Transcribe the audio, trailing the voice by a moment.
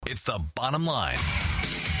It's The Bottom Line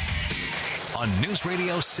on News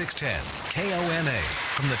Radio 610 KONA.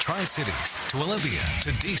 From the Tri-Cities to Olympia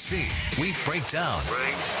to D.C., we break down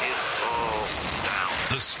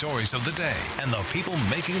the stories of the day and the people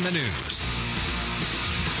making the news.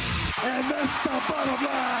 And that's the bottom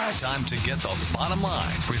line. Time to get the bottom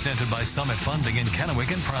line. Presented by Summit Funding in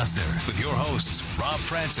Kennewick and Prosser. With your hosts, Rob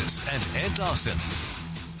Francis and Ed Dawson.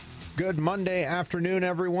 Good Monday afternoon,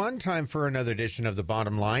 everyone. Time for another edition of The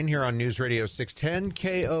Bottom Line here on News Radio 610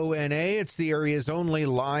 KONA. It's the area's only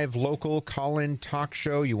live local call-in talk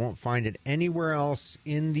show. You won't find it anywhere else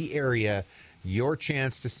in the area. Your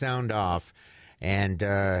chance to sound off. And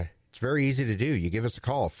it's very easy to do. You give us a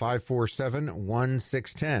call,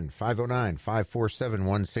 547-1610,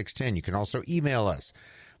 509-547-1610. You can also email us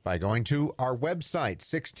by going to our website,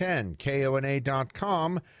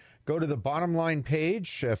 610kona.com. Go to the bottom line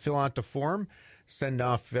page, fill out the form, send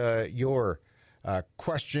off your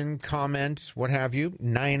question, comment, what have you.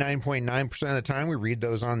 99.9% of the time we read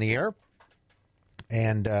those on the air.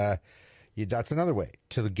 And that's another way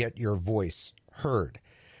to get your voice heard.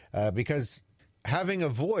 Because having a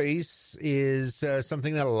voice is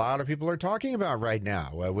something that a lot of people are talking about right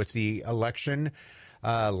now. With the election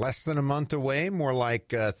less than a month away, more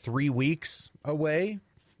like 3 weeks away,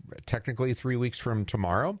 technically 3 weeks from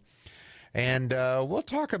tomorrow. And we'll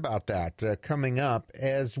talk about that coming up,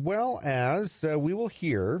 as well as we will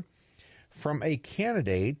hear from a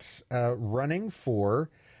candidate running for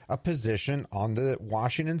a position on the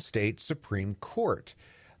Washington State Supreme Court,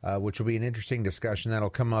 which will be an interesting discussion that'll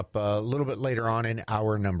come up a little bit later on in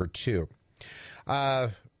hour number 2.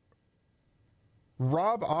 Rob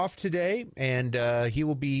off today, and he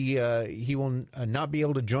will not be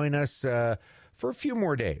able to join us for a few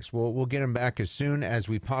more days. We'll get him back as soon as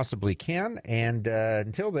we possibly can. And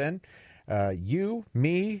until then, you,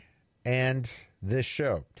 me, and this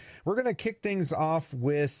show. We're going to kick things off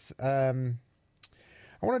with, I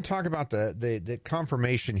want to talk about the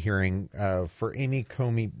confirmation hearing for Amy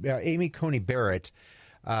Coney Barrett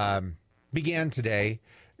began today.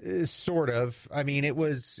 Sort of. I mean, it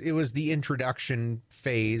was the introduction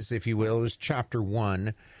phase, if you will. It was chapter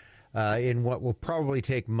 1. In what will probably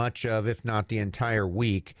take much of, if not the entire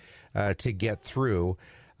week, to get through.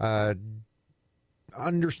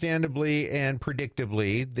 Understandably and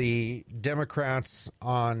predictably, the Democrats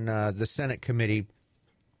on the Senate committee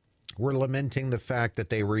were lamenting the fact that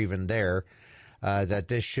they were even there, that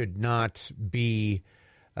this should not be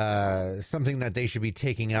something that they should be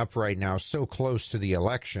taking up right now, so close to the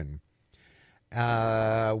election.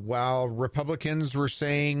 While Republicans were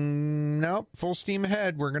saying, no, full steam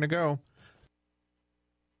ahead, we're going to go.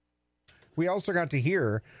 We also got to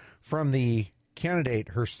hear from the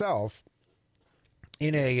candidate herself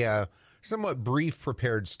in a somewhat brief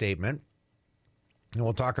prepared statement. And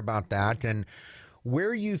we'll talk about that and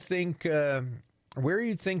where you think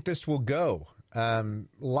this will go. A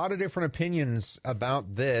lot of different opinions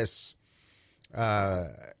about this,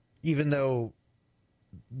 even though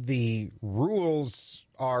the rules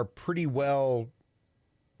are pretty well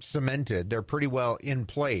cemented. They're pretty well in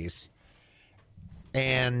place.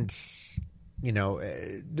 And,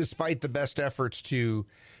 despite the best efforts to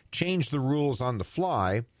change the rules on the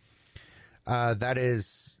fly, that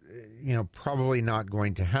is, probably not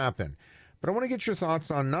going to happen. But I want to get your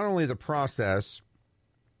thoughts on not only the process,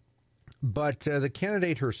 but the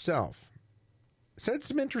candidate herself said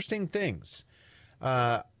some interesting things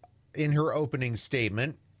in her opening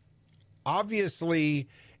statement, obviously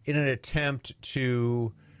in an attempt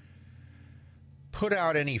to put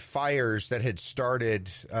out any fires that had started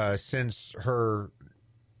since her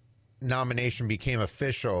nomination became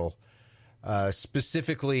official,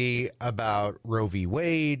 specifically about Roe v.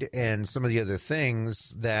 Wade and some of the other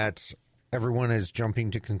things that everyone is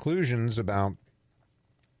jumping to conclusions about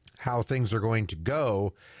how things are going to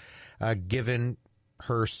go, given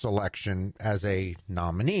her selection as a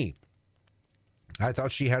nominee. I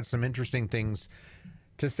thought she had some interesting things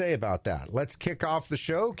to say about that. Let's kick off the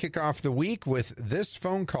show, kick off the week with this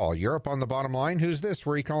phone call. You're up on the bottom line. Who's this?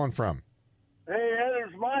 Where are you calling from? Hey,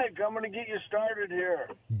 there's Mike. I'm going to get you started here.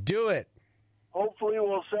 Do it. Hopefully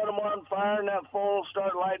we'll set them on fire and that phone will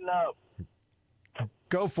start lighting up.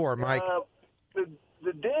 Go for it, Mike.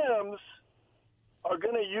 The Dems are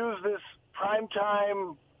going to use this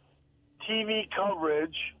primetime TV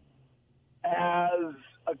coverage as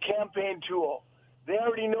a campaign tool. They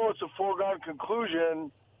already know it's a foregone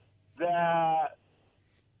conclusion that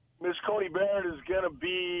Ms. Coney Barrett is going to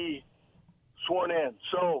be sworn in.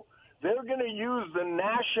 So they're going to use the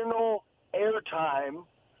national airtime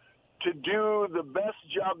to do the best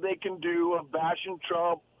job they can do of bashing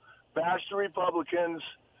Trump, bash the Republicans,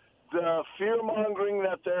 the fear-mongering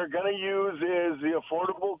that they're going to use is the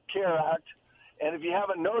Affordable Care Act. And if you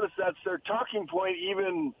haven't noticed, that's their talking point.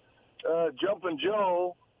 Even Jumpin'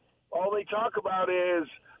 Joe, all they talk about is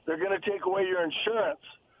they're going to take away your insurance.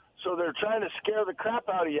 So they're trying to scare the crap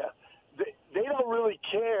out of you. They don't really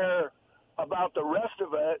care about the rest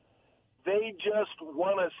of it. They just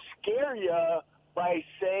want to scare you by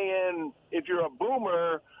saying if you're a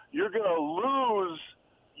boomer, you're going to lose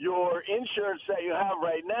your insurance that you have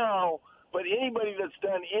right now. But anybody that's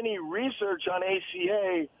done any research on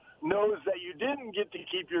ACA knows that you didn't get to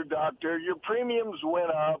keep your doctor. Your premiums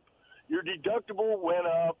went up. Your deductible went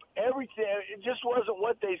up. Everything. It just wasn't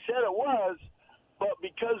what they said it was. But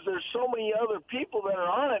because there's so many other people that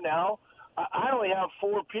are on it now, I only have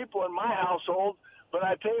 4 people in my household, but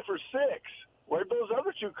I pay for 6. Where'd those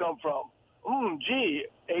other 2 come from?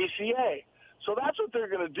 ACA. So that's what they're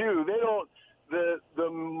going to do. They don't.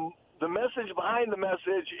 The message behind the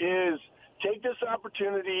message is take this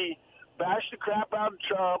opportunity, bash the crap out of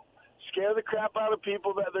Trump, scare the crap out of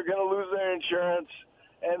people that they're going to lose their insurance,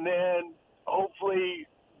 and then hopefully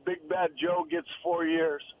Big Bad Joe gets 4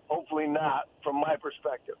 years. Hopefully not, from my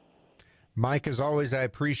perspective. Mike, as always, I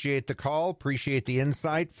appreciate the call, appreciate the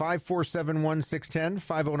insight. 547-1610,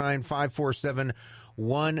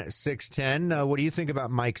 509-547-1610. What do you think about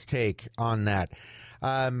Mike's take on that?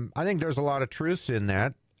 I think there's a lot of truth in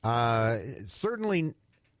that. Certainly,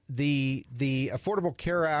 the Affordable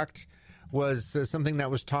Care Act was something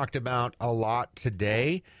that was talked about a lot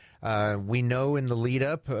today. We know in the lead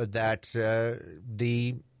up that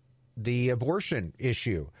the abortion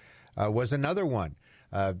issue was another one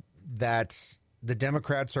that the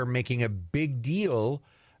Democrats are making a big deal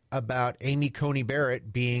about Amy Coney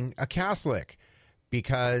Barrett being a Catholic.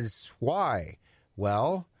 Because why?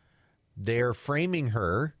 Well, they're framing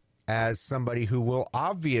her as somebody who will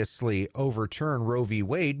obviously overturn Roe v.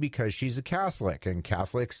 Wade because she's a Catholic, and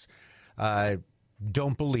Catholics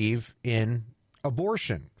don't believe in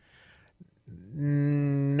abortion.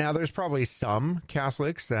 Now, there's probably some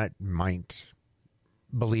Catholics that might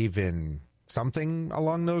believe in something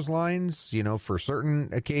along those lines, you know, for certain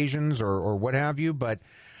occasions or what have you, but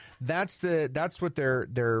that's what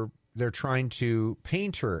they're trying to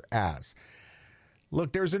paint her as.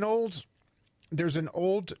 Look, there's an old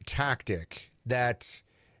tactic that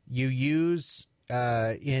you use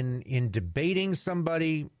in debating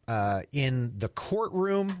somebody in the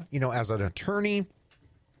courtroom, you know, as an attorney.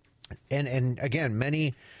 And again,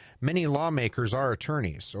 many lawmakers are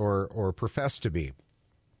attorneys or profess to be.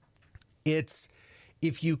 It's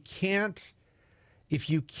if you can't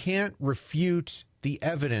refute the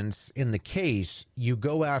evidence in the case, you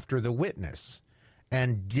go after the witness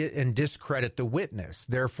and discredit the witness,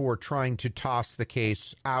 therefore trying to toss the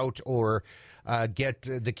case out or get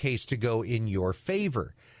the case to go in your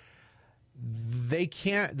favor.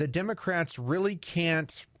 The Democrats really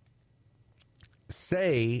can't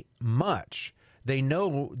say much. They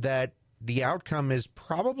know that the outcome is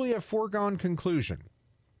probably a foregone conclusion.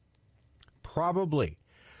 Probably.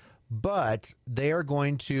 But they are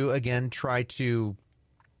going to, again, try to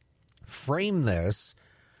frame this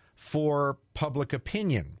for public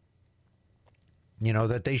opinion. You know,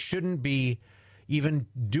 that they shouldn't be even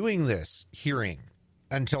doing this hearing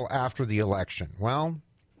until after the election. Well,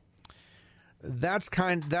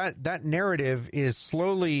 that narrative is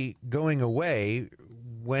slowly going away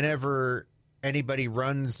whenever anybody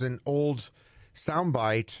runs an old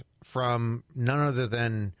soundbite from none other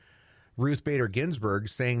than Ruth Bader Ginsburg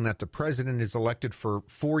saying that the president is elected for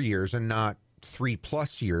 4 years and not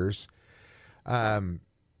 3+ years. And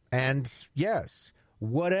yes,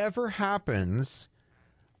 whatever happens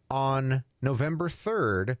on November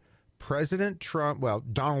 3rd,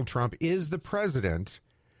 Donald Trump is the president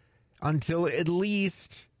until at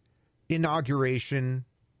least inauguration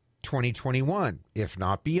 2021, if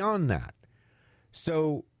not beyond that.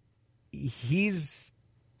 So he's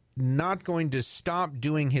not going to stop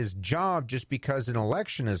doing his job just because an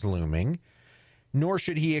election is looming, nor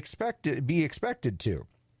should he be expected to.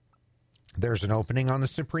 There's an opening on the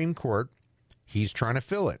Supreme Court. He's trying to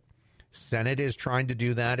fill it. Senate is trying to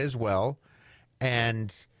do that as well,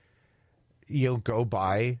 and go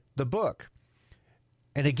by the book.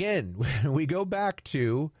 And again, we go back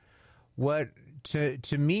to what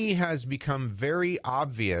to me has become very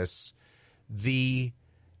obvious, the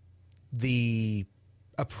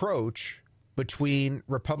approach between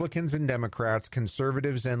Republicans and Democrats,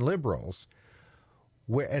 conservatives and liberals.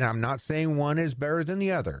 And I'm not saying one is better than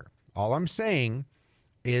the other. All I'm saying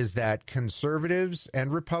is that conservatives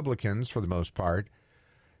and Republicans, for the most part,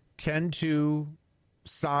 tend to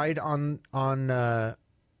side on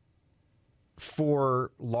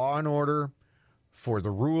for law and order, for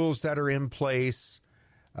the rules that are in place,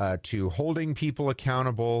 to holding people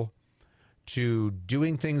accountable, to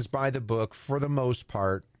doing things by the book for the most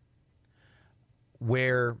part,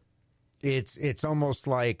 where it's almost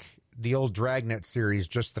like the old Dragnet series,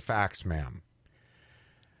 Just the Facts, Ma'am.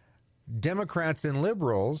 Democrats and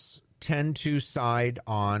liberals tend to side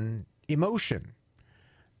on emotion.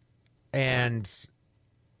 And,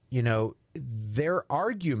 you know, their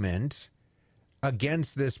argument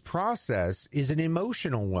against this process is an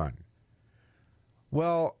emotional one.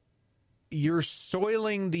 Well, you're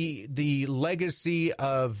soiling the legacy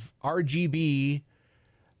of RGB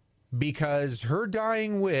because her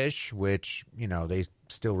dying wish, which, you know, they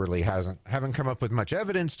still really haven't come up with much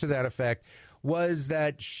evidence to that effect, was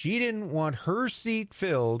that she didn't want her seat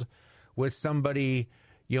filled with somebody,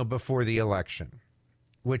 you know, before the election,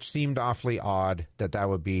 which seemed awfully odd that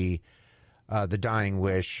would be the dying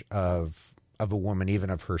wish of a woman, even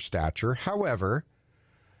of her stature. However,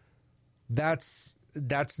 that's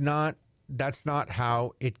not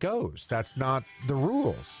how it goes. That's not the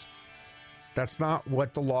rules. That's not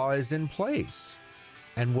what the law is in place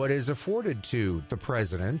and what is afforded to the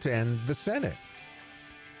president and the Senate.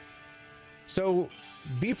 So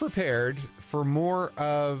be prepared for more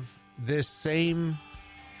of this same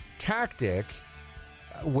tactic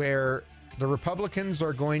where the Republicans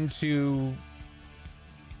are going to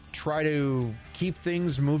try to keep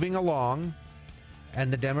things moving along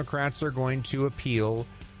and the Democrats are going to appeal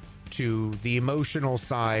to the emotional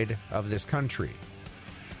side of this country.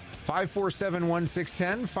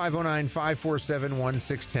 547-1610,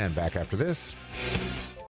 509-547-1610. Back after this.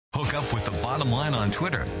 Hook up with the Bottom Line on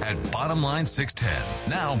Twitter at BottomLine610.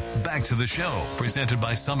 Now, back to the show, presented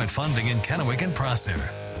by Summit Funding in Kennewick and Prosser.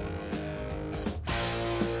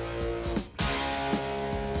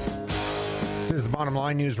 This is the Bottom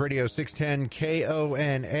Line News Radio 610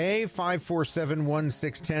 KONA.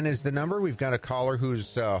 547-1610 is the number. We've got a caller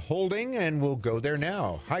who's holding, and we'll go there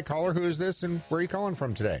now. Hi, caller. Who is this, and where are you calling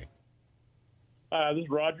from today? This is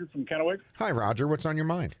Roger from Kennewick. Hi, Roger. What's on your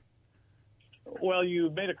mind? Well, you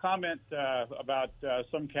made a comment about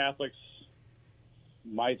some Catholics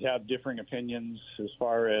might have differing opinions as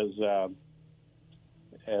far as the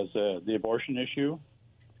abortion issue.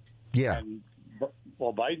 Yeah. And,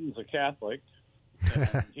 well, Biden's a Catholic.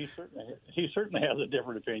 he certainly has a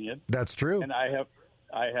different opinion. That's true. And I have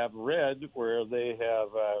read where they have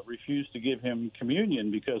refused to give him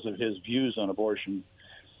communion because of his views on abortion.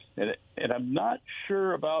 And I'm not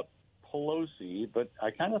sure about Pelosi, but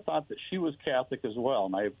I kind of thought that she was Catholic as well,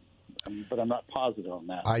 but I'm not positive on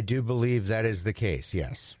that. I do believe that is the case,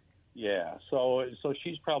 yes. Yeah, so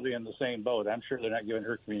she's probably in the same boat. I'm sure they're not giving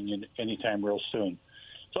her communion anytime real soon.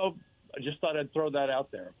 So I just thought I'd throw that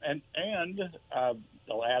out there. And I'll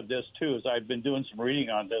add this, too, as I've been doing some reading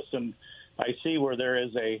on this, and I see where there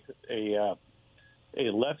is a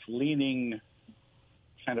left-leaning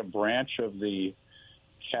kind of branch of the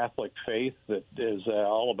Catholic faith that is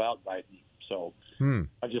all about Biden. So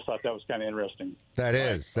I just thought that was kind of interesting. That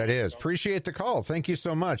is. Appreciate the call. Thank you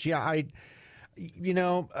so much. Yeah,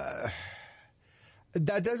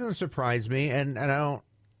 that doesn't surprise me, and I don't,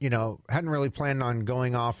 hadn't really planned on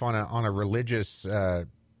going off on a religious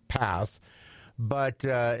path, but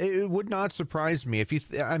it would not surprise me if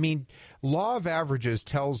law of averages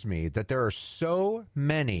tells me that there are so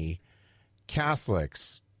many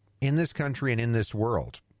Catholics in this country and in this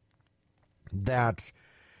world that,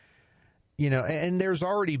 and there's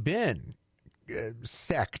already been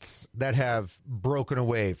sects that have broken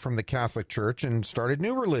away from the Catholic Church and started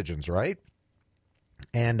new religions, right?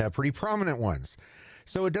 And pretty prominent ones.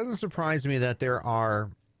 So it doesn't surprise me that there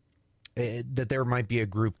might be a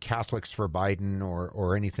group, Catholics for Biden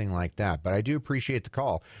or anything like that. But I do appreciate the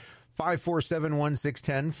call.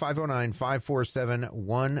 547-1610,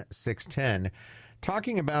 509-547-1610.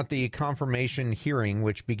 Talking about the confirmation hearing,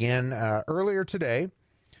 which began earlier today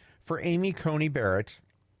for Amy Coney Barrett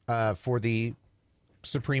for the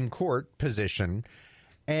Supreme Court position.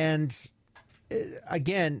 And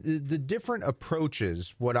again, the different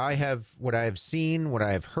approaches, what I have seen, what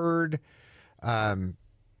I have heard from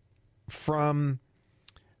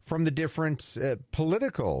the different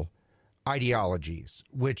political ideologies,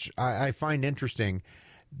 which I find interesting,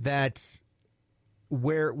 that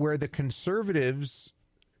where the conservatives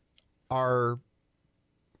are,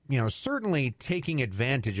 certainly taking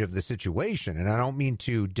advantage of the situation. And I don't mean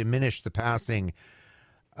to diminish the passing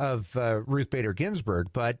of Ruth Bader Ginsburg,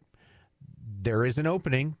 but there is an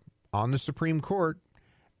opening on the Supreme Court,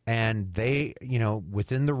 and they,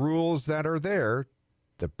 within the rules that are there,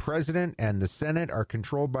 the president and the Senate are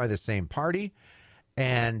controlled by the same party,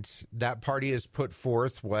 And that party has put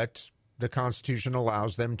forth what the Constitution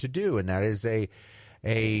allows them to do, and that is a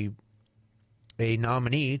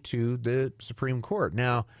nominee to the Supreme Court.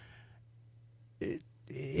 Now,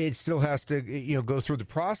 it still has to, go through the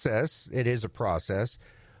process. It is a process,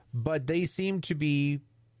 but they seem to be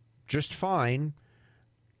just fine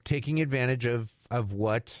taking advantage of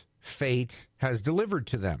what fate has delivered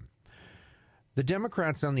to them. The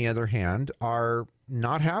Democrats, on the other hand, are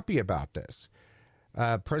not happy about this.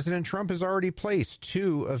 President Trump has already placed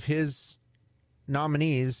 2 of his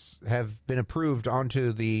nominees have been approved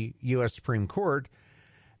onto the U.S. Supreme Court,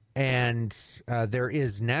 and there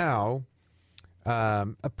is now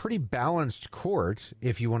a pretty balanced court,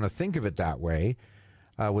 if you want to think of it that way,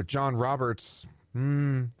 with John Roberts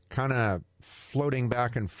kind of floating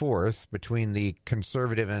back and forth between the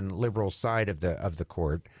conservative and liberal side of the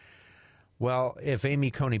court. Well, if Amy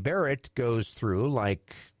Coney Barrett goes through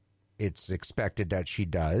like it's expected that she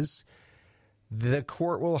does, the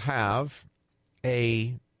court will have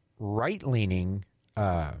a right-leaning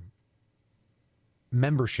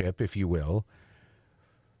membership, if you will,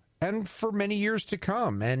 and for many years to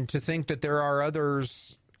come. And to think that there are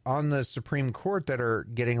others on the Supreme Court that are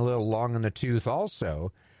getting a little long in the tooth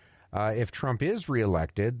also, if Trump is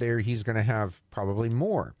reelected, he's going to have probably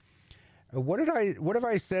more. What have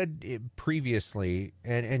I said previously,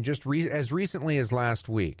 and just as recently as last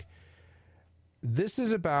week? This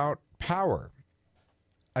is about power,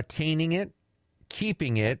 attaining it,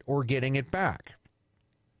 keeping it, or getting it back.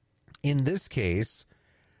 In this case,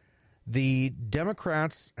 the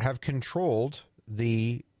Democrats have controlled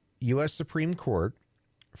the U.S. Supreme Court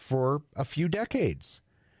for a few decades,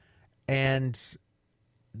 and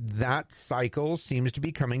that cycle seems to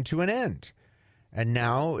be coming to an end. And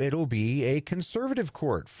now it'll be a conservative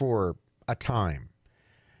court for a time,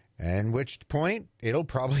 at which point it'll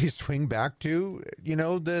probably swing back to,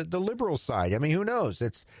 the liberal side. I mean, who knows?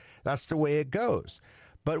 That's the way it goes.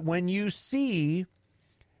 But when you see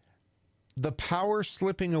the power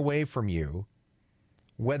slipping away from you,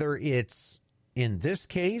 whether it's in this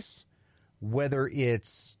case, whether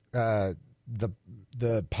it's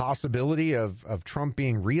the possibility of Trump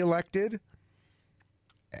being reelected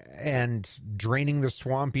and draining the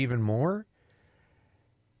swamp even more,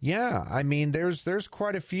 yeah, I mean, there's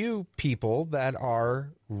quite a few people that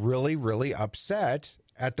are really, really upset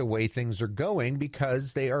at the way things are going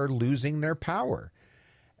because they are losing their power.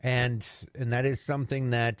 And that is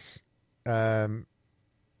something that,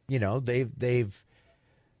 they've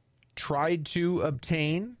tried to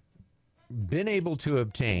obtain, been able to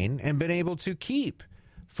obtain, and been able to keep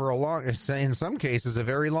for in some cases, a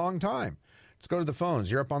very long time. Let's go to the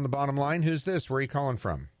phones. You're up on the bottom line. Who's this? Where are you calling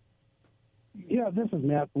from? Yeah, this is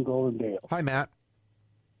Matt from Goldendale. Hi, Matt.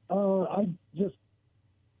 I just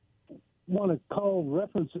want to call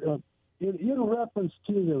reference in reference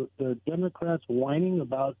to the Democrats whining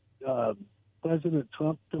about President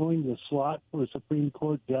Trump filling the slot for a Supreme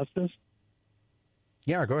Court justice.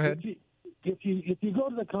 Yeah, go ahead. If you go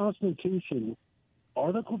to the Constitution,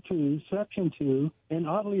 Article 2, Section 2, and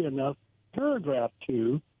oddly enough, Paragraph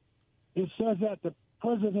 2, it says that the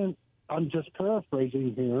president, I'm just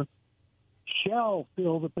paraphrasing here, shall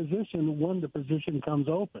fill the position when the position comes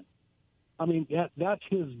open. I mean, that's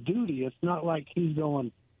his duty. It's not like he's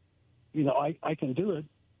going, I can do it.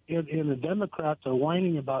 And the Democrats are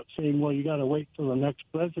whining about saying, well, you got to wait till the next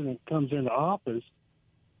president comes into office.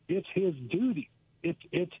 It's his duty. He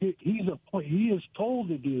is told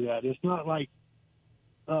to do that. It's not like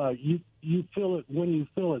you fill it when you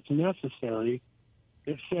feel it's necessary.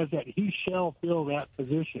 It says that he shall fill that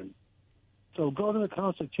position. So go to the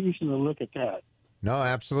Constitution and look at that. No,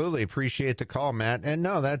 absolutely. Appreciate the call, Matt. And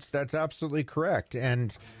no, that's absolutely correct.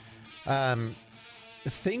 And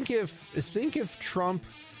think if Trump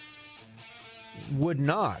would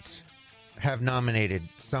not have nominated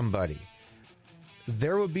somebody,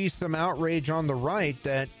 there would be some outrage on the right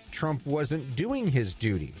that Trump wasn't doing his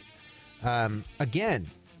duty. Again,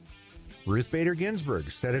 Ruth Bader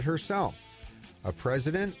Ginsburg said it herself. A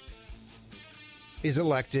president is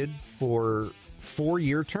elected for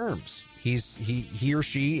 4-year terms. He or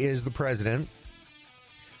she is the president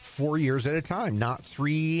 4 years at a time, not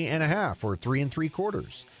 3.5 or 3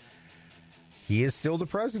 3/4. He is still the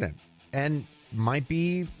president and might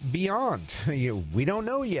be beyond. We don't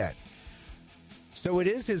know yet. So it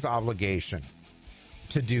is his obligation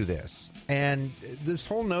to do this. And this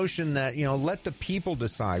whole notion that, let the people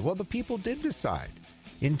decide. Well, the people did decide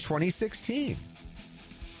in 2016.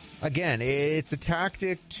 Again, it's a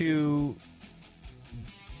tactic to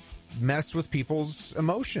mess with people's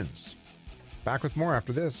emotions. Back with more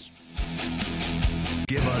after this.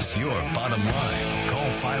 Give us your bottom line. Call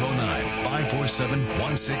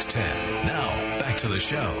 509-547-1610. Now, back to the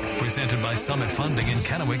show. Presented by Summit Funding in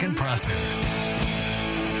Kennewick and Prosser.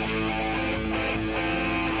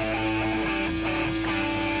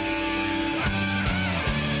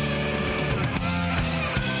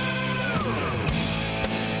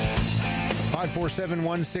 Five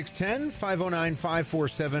 547-1610,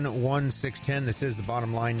 509-547-1610. This is the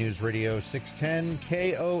Bottom Line News Radio 610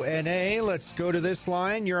 KONA. Let's go to this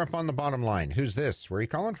line. You're up on the bottom line. Who's this? Where are you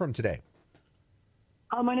calling from today?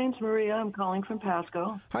 My name's Maria. I'm calling from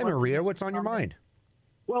Pasco. Hi, Maria. What's on your mind?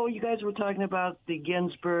 Well, you guys were talking about the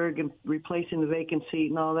Ginsburg and replacing the vacant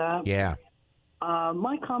seat and all that. Yeah.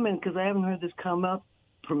 My comment, because I haven't heard this come up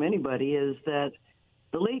from anybody, is that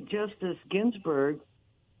the late Justice Ginsburg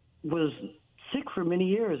was sick for many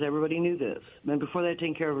years. Everybody knew this. And before that,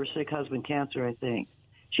 taking care of her sick husband, cancer, I think.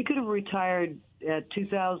 She could have retired at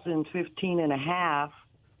 2015 and a half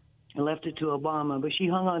and left it to Obama, but she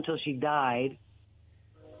hung on until she died.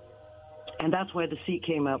 And that's why the seat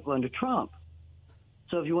came up under Trump.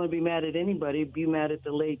 So if you want to be mad at anybody, be mad at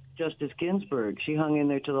the late Justice Ginsburg. She hung in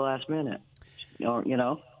there to the last minute, you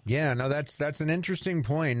know? Yeah, no, that's an interesting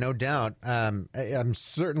point, no doubt. I'm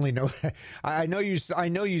certainly I know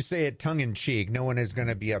you say it tongue in cheek. No one is going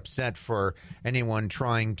to be upset for anyone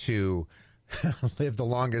trying to live the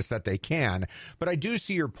longest that they can. But I do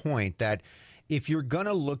see your point that if you're going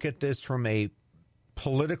to look at this from a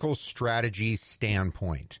political strategy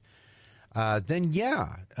standpoint, then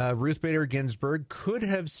yeah, Ruth Bader Ginsburg could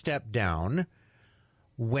have stepped down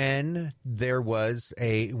when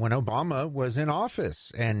Obama was in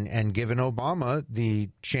office and given Obama the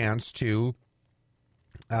chance to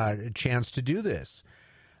do this.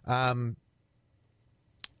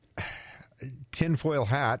 Tinfoil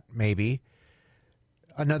hat, maybe.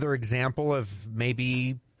 Another example of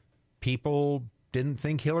maybe people didn't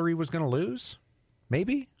think Hillary was going to lose.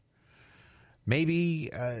 Maybe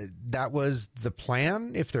that was the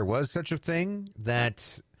plan, if there was such a thing,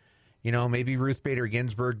 that maybe Ruth Bader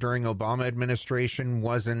Ginsburg during Obama administration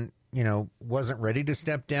wasn't ready to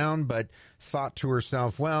step down, but thought to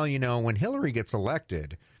herself, well, when Hillary gets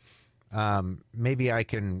elected, maybe I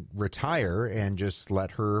can retire and just let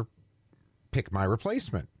her pick my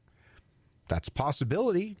replacement. That's a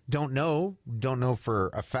possibility. Don't know for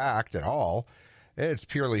a fact at all. It's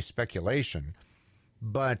purely speculation,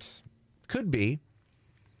 but could be.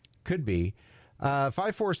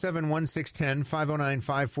 547-1610,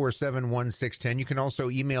 509-547-1610. You can also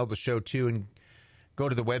email the show, too, and go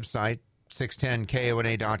to the website,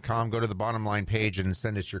 610kona.com. Go to the bottom line page and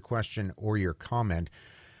send us your question or your comment.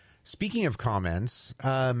 Speaking of comments,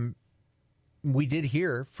 we did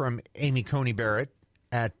hear from Amy Coney Barrett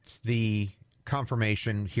at the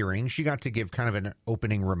confirmation hearing. She got to give kind of an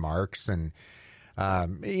opening remarks, and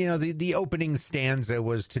the opening stanza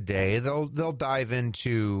was today. They'll dive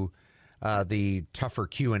into the tougher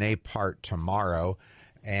Q&A part tomorrow,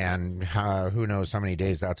 and who knows how many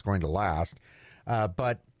days that's going to last.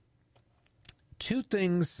 But two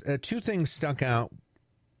things stuck out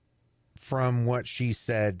from what she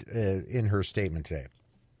said in her statement today.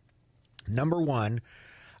 Number one,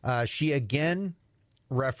 she again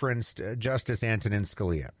referenced Justice Antonin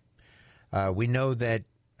Scalia. We know that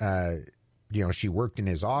she worked in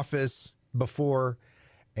his office before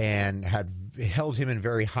and had held him in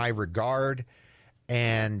very high regard.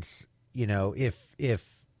 And, if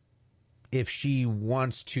she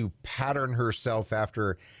wants to pattern herself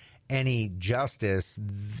after any justice,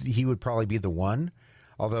 he would probably be the one.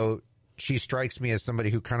 Although she strikes me as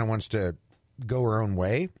somebody who kind of wants to go her own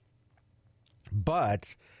way.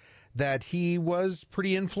 But that he was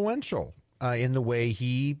pretty influential in the way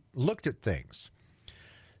he looked at things.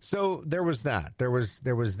 So there was that. There was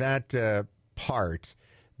that part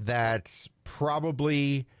that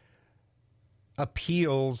probably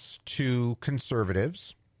appeals to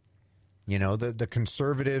conservatives. The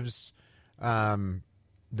conservatives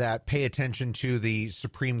that pay attention to the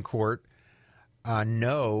Supreme Court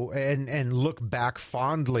know and look back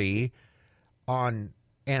fondly on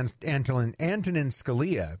Antonin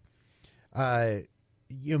Scalia,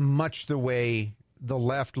 much the way the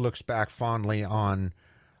left looks back fondly on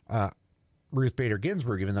Ruth Bader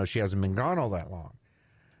Ginsburg, even though she hasn't been gone all that long.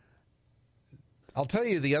 I'll tell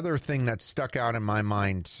you the other thing that stuck out in my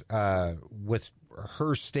mind with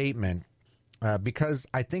her statement, because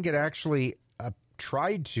I think it actually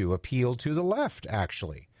tried to appeal to the left,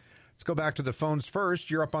 actually. Let's go back to the phones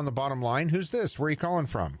first. You're up on the bottom line. Who's this? Where are you calling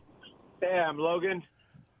from? Hey, I'm Logan.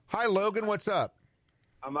 Hi, Logan. What's up?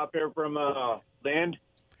 I'm up here from Land.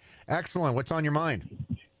 Excellent. What's on your mind?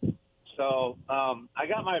 So I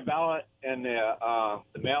got my ballot in the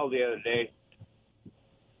mail the other day,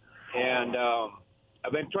 and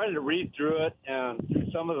I've been trying to read through it and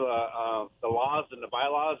through some of the laws and the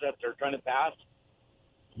bylaws that they're trying to pass.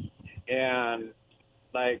 And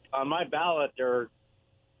like on my ballot, there's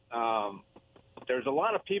a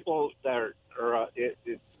lot of people that are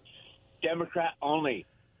it's Democrat only.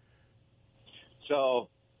 So,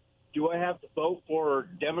 do I have to vote for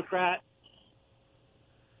Democrat?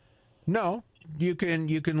 No, you can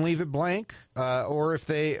leave it blank, or if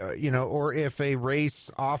they, or if a race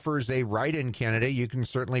offers a write-in candidate, you can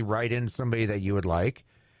certainly write in somebody that you would like.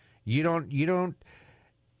 You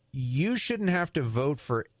shouldn't have to vote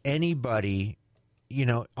for anybody,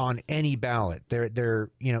 on any ballot. They're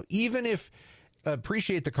even if,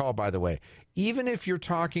 appreciate the call, by the way, even if you're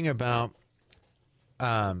talking about,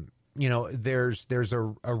 there's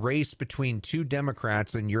a race between two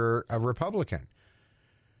Democrats and you're a Republican.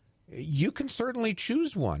 You can certainly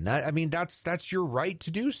choose one. That's your right to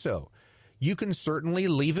do so. You can certainly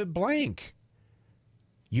leave it blank.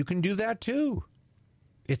 You can do that too.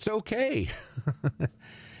 It's okay.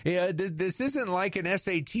 Yeah, this isn't like an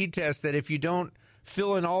SAT test that if you don't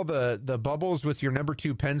fill in all the bubbles with your number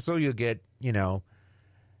 2 pencil, you'll get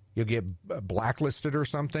blacklisted or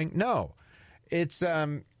something. No, it's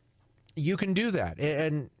you can do that,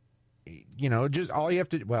 and just all you have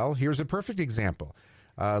to. Well, here's a perfect example.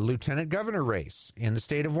 Lieutenant governor race in the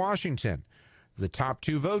state of Washington. The top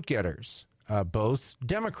 2 vote getters, both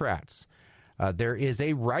Democrats. There is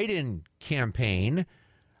a write-in campaign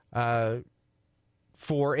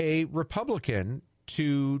for a Republican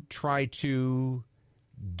to try to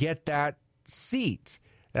get that seat.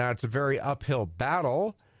 It's a very uphill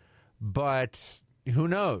battle, but who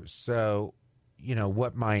knows? So,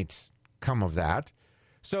 what might come of that.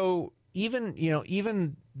 So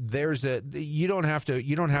even there's you don't have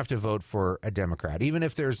to vote for a Democrat. Even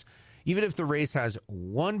if the race has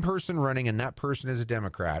one person running and that person is a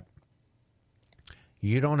Democrat,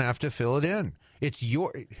 you don't have to fill it in. It's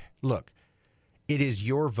it is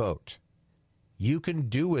your vote. You can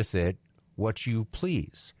do with it what you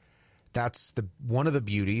please. That's one of the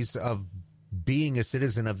beauties of being a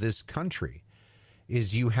citizen of this country,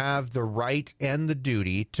 is you have the right and the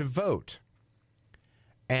duty to vote.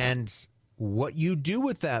 And what you do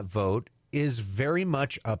with that vote is very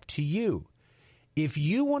much up to you. If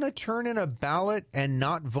you want to turn in a ballot and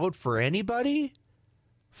not vote for anybody,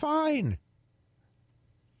 fine.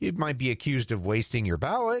 You might be accused of wasting your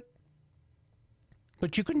ballot,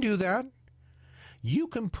 but you can do that. You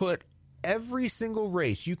can put every single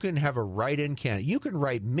race, you can have a write-in candidate. You can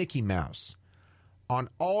write Mickey Mouse on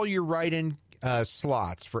all your write-in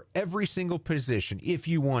slots for every single position if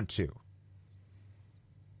you want to.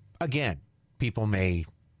 Again, people may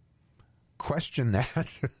question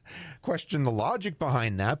that, question the logic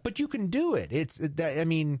behind that, but you can do it.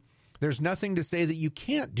 There's nothing to say that you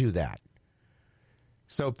can't do that.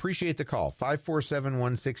 So appreciate the call.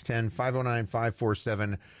 547-1610,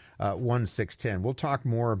 509-547-1610. We'll talk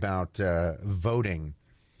more about voting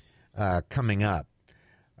coming up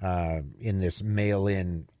in this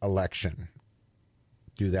mail-in election.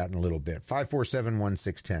 Do that in a little bit.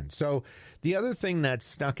 547-1610. So the other thing that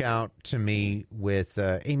stuck out to me with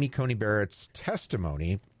Amy Coney Barrett's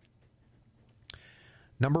testimony,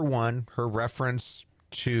 number one, her reference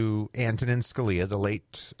to Antonin Scalia, the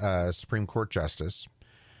late Supreme Court Justice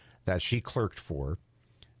that she clerked for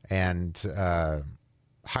and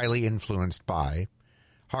highly influenced by.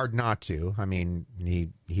 Hard not to. I mean,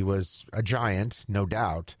 he was a giant, no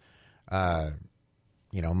doubt.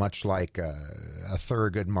 Much like a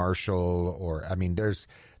Thurgood Marshall,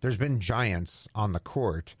 there's been giants on the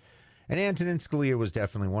court, and Antonin Scalia was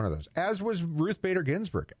definitely one of those, as was Ruth Bader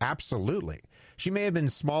Ginsburg. Absolutely. She may have been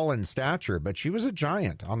small in stature, but she was a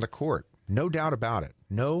giant on the court. No doubt about it.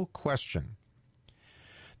 No question.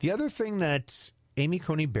 The other thing that Amy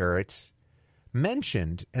Coney Barrett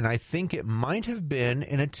mentioned, and I think it might have been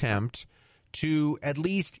an attempt to at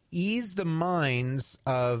least ease the minds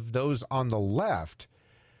of those on the left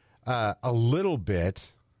a little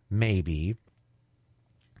bit, maybe,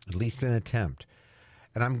 at least an attempt.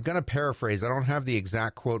 And I'm going to paraphrase. I don't have the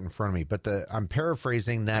exact quote in front of me, but I'm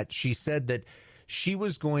paraphrasing that she said that she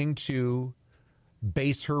was going to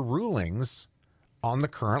base her rulings on the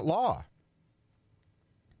current law.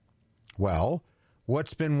 Well,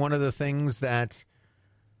 what's been one of the things that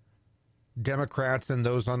Democrats and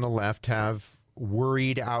those on the left have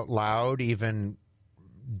worried out loud, even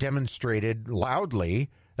demonstrated loudly,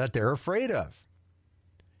 that they're afraid of?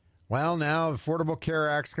 Well, now Affordable Care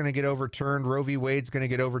Act's going to get overturned. Roe v. Wade's going to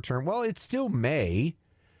get overturned. Well, it still may.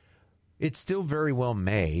 It still very well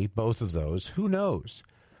may, both of those. Who knows?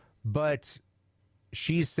 But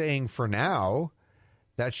she's saying for now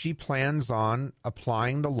that she plans on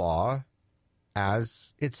applying the law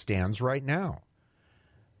as it stands right now,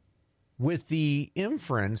 with the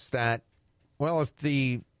inference that, well, if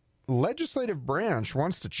the legislative branch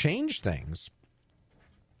wants to change things,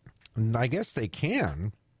 I guess they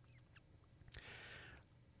can.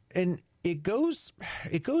 And it goes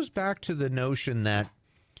back to the notion that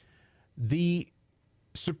the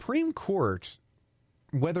Supreme Court,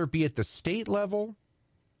 whether it be at the state level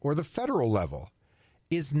or the federal level,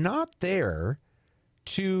 is not there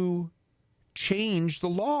to change the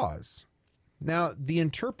laws. Now, the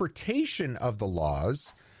interpretation of the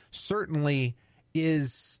laws certainly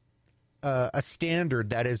is a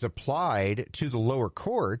standard that is applied to the lower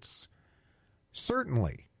courts.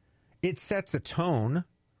 Certainly, it sets a tone,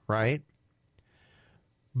 right?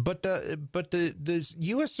 But the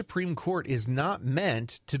U.S. Supreme Court is not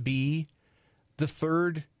meant to be the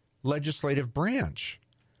third legislative branch,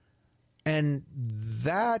 and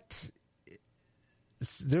that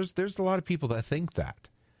there's a lot of people that think that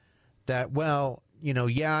well,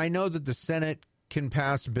 yeah, I know that the Senate can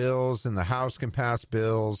pass bills and the House can pass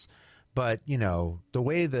bills, but the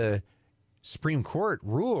way the Supreme Court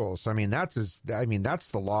rules, that's the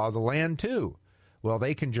law of the land too. Well,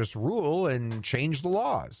 they can just rule and change the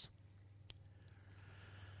laws.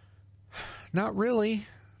 Not really.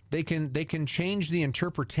 They can change the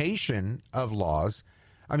interpretation of laws.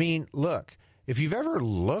 Look, if you've ever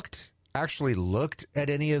actually looked at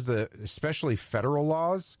any of the, especially federal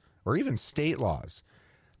laws or even state laws,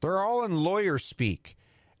 they're all in lawyer speak,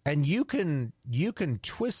 and you can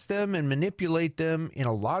twist them and manipulate them in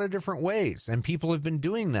a lot of different ways, and people have been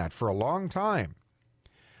doing that for a long time,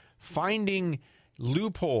 finding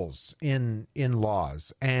loopholes in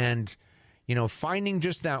laws, and finding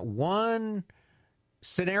just that one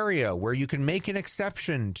scenario where you can make an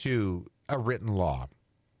exception to a written law.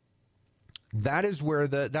 That is where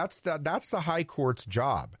that's the high court's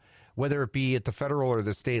job, whether it be at the federal or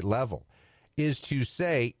the state level, is to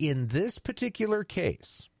say, in this particular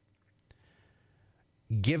case,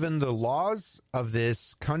 given the laws of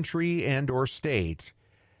this country and or state,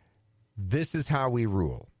 this is how we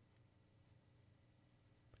rule.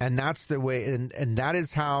 And that's the way, and that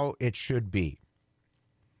is how it should be.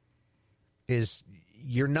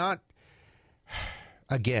 You're not,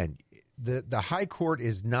 again, the high court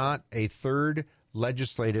is not a third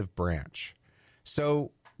legislative branch.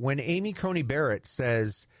 So when Amy Coney Barrett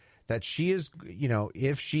says that she is,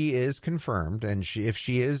 if she is confirmed and if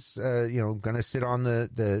she is, going to sit on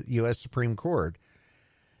the U.S. Supreme Court,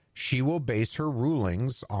 she will base her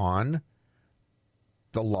rulings on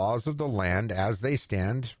the laws of the land as they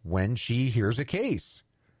stand when she hears a case.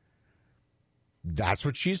 That's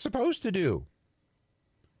what she's supposed to do.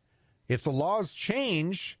 If the laws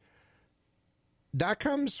change, that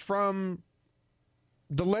comes from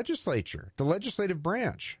the legislature, the legislative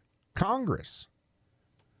branch, Congress.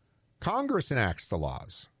 Congress enacts the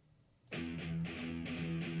laws.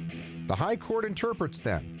 The high court interprets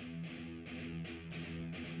them.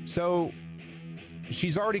 So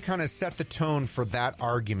she's already kind of set the tone for that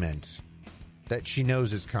argument that she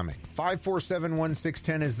knows is coming.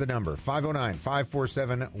 547-1610 is the number.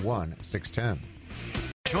 509-547-1610.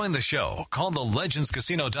 Join the show. Call the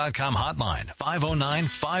legendscasino.com hotline.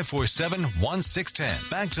 509-547-1610.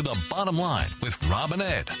 Back to the bottom line with Rob and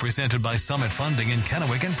Ed. Presented by Summit Funding in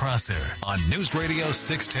Kennewick and Prosser. On News Radio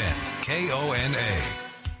 610 KONA.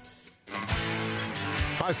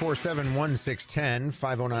 547-1610,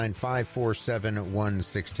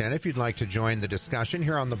 509-547-1610. If you'd like to join the discussion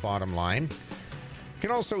here on the bottom line. You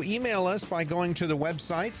can also email us by going to the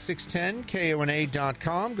website,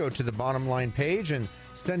 610KONA.com. Go to the bottom line page and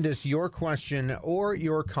send us your question or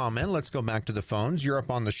your comment. Let's go back to the phones. You're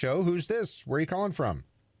up on the show. Who's this? Where are you calling from?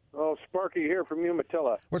 Oh, Sparky here from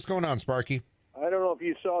Umatilla. What's going on, Sparky? I don't know if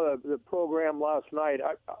you saw the program last night.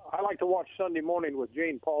 I like to watch Sunday Morning with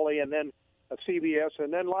Jane Pauley and then CBS,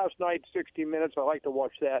 and then last night, 60 Minutes. I like to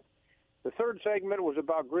watch that. The third segment was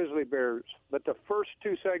about grizzly bears, but the first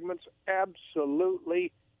two segments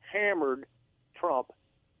absolutely hammered Trump,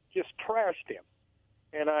 just trashed him.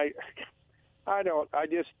 And I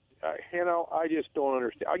just don't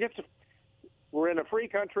understand. I guess we're in a free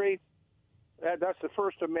country. That's the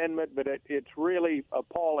First Amendment, but it's really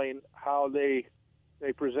appalling how they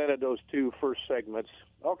presented those two first segments.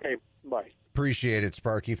 Okay, bye. Appreciate it,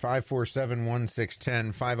 Sparky.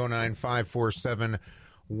 547-1610,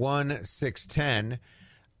 509-547-1610.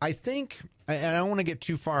 I think, and I don't want to get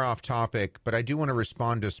too far off topic, but I do want to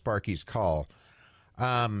respond to Sparky's call.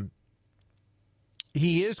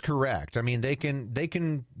 He is correct. I mean, they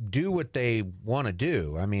can do what they want to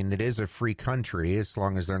do. I mean, it is a free country as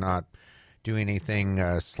long as they're not doing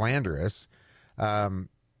anything slanderous.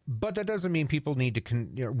 But that doesn't mean people need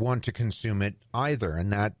to want to consume it either,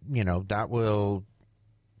 and that that will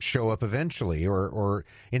show up eventually, or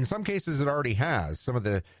in some cases it already has. Some of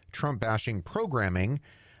the Trump bashing programming,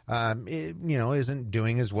 isn't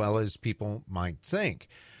doing as well as people might think.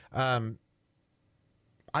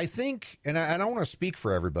 I think, and I don't want to speak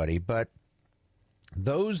for everybody, but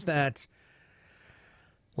those that,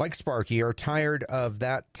 like Sparky, are tired of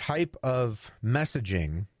that type of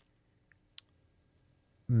messaging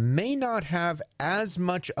may not have as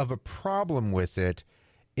much of a problem with it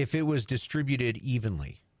if it was distributed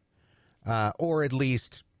evenly, or at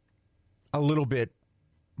least a little bit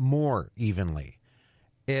more evenly.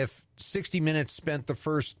 If 60 Minutes spent the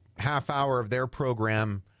first half hour of their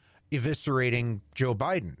program eviscerating Joe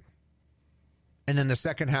Biden, and then the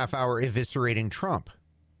second half hour eviscerating Trump,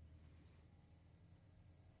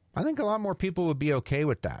 I think a lot more people would be okay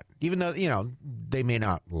with that, even though, they may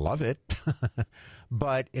not love it,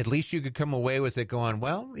 but at least you could come away with it going,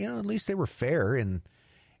 well, at least they were fair in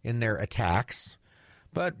their attacks.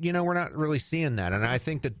 But, we're not really seeing that. And I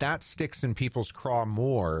think that sticks in people's craw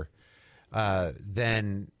more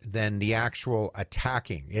than the actual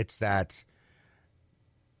attacking. It's that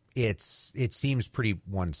it seems pretty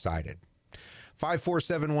one-sided.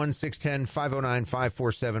 547-1610,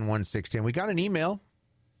 509-547-1610. We got an email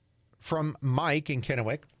from Mike in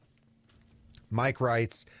Kennewick. Mike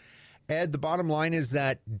writes, Ed, the bottom line is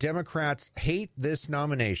that Democrats hate this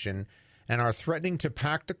nomination and are threatening to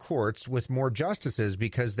pack the courts with more justices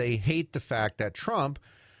because they hate the fact that Trump,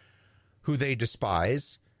 who they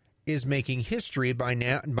despise, is making history by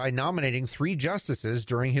nominating 3 justices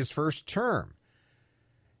during his first term.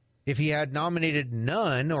 If he had nominated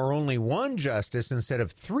none or only 1 justice instead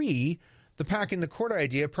of 3, the packing the court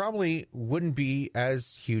idea probably wouldn't be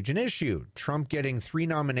as huge an issue. Trump getting 3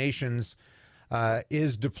 nominations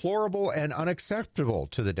is deplorable and unacceptable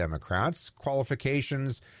to the Democrats.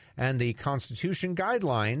 Qualifications and the Constitution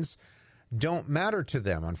guidelines don't matter to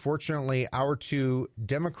them. Unfortunately, our 2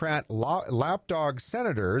 Democrat lapdog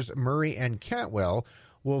senators, Murray and Cantwell,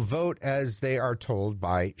 will vote as they are told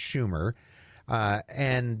by Schumer.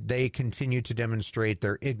 And they continue to demonstrate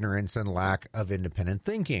their ignorance and lack of independent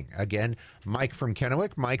thinking. Again, Mike from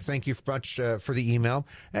Kennewick. Mike, thank you much for the email.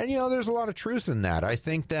 And, there's a lot of truth in that. I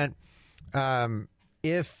think that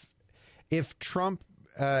if Trump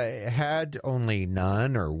had only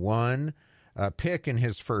none or 1 pick in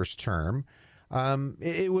his first term,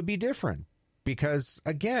 it would be different. Because,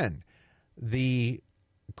 again, the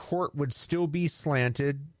court would still be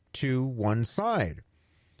slanted to one side.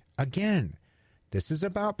 Again, this is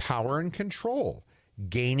about power and control,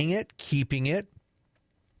 gaining it, keeping it,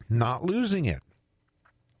 not losing it.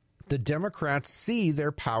 The Democrats see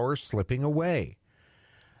their power slipping away,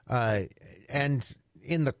 and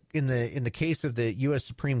in the case of the U.S.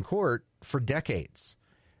 Supreme Court, for decades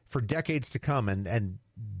to come, and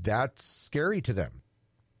that's scary to them,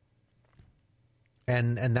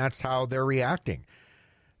 and that's how they're reacting.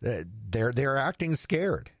 They're acting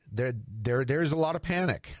scared. There's a lot of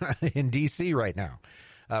panic in D.C. right now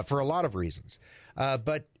for a lot of reasons.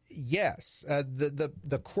 But yes,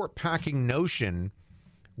 the court packing notion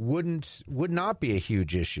would not be a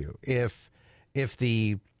huge issue if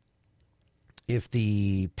the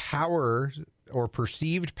power or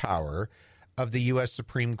perceived power of the U.S.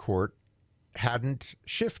 Supreme Court hadn't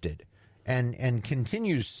shifted and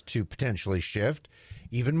continues to potentially shift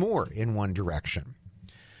even more in one direction.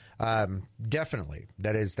 Definitely.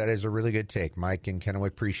 That is a really good take. Mike and Kennewick,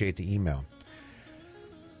 appreciate the email.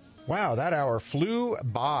 Wow, that hour flew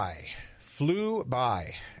by.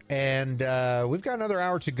 And we've got another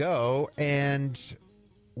hour to go. And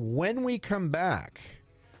when we come back,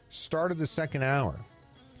 start of the second hour,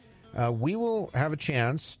 we will have a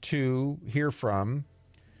chance to hear from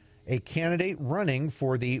a candidate running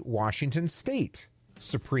for the Washington State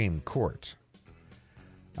Supreme Court.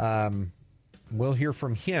 We'll hear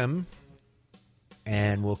from him,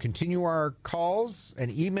 and we'll continue our calls and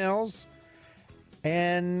emails.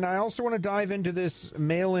 And I also want to dive into this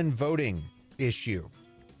mail-in voting issue.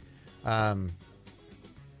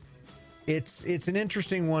 It's an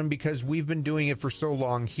interesting one because we've been doing it for so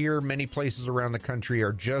long here. Many places around the country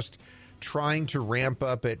are just trying to ramp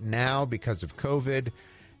up it now because of COVID,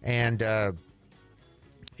 and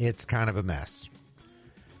it's kind of a mess.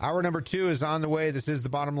 Hour number 2 is on the way. This is The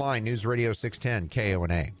Bottom Line, News Radio 610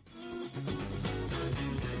 KONA.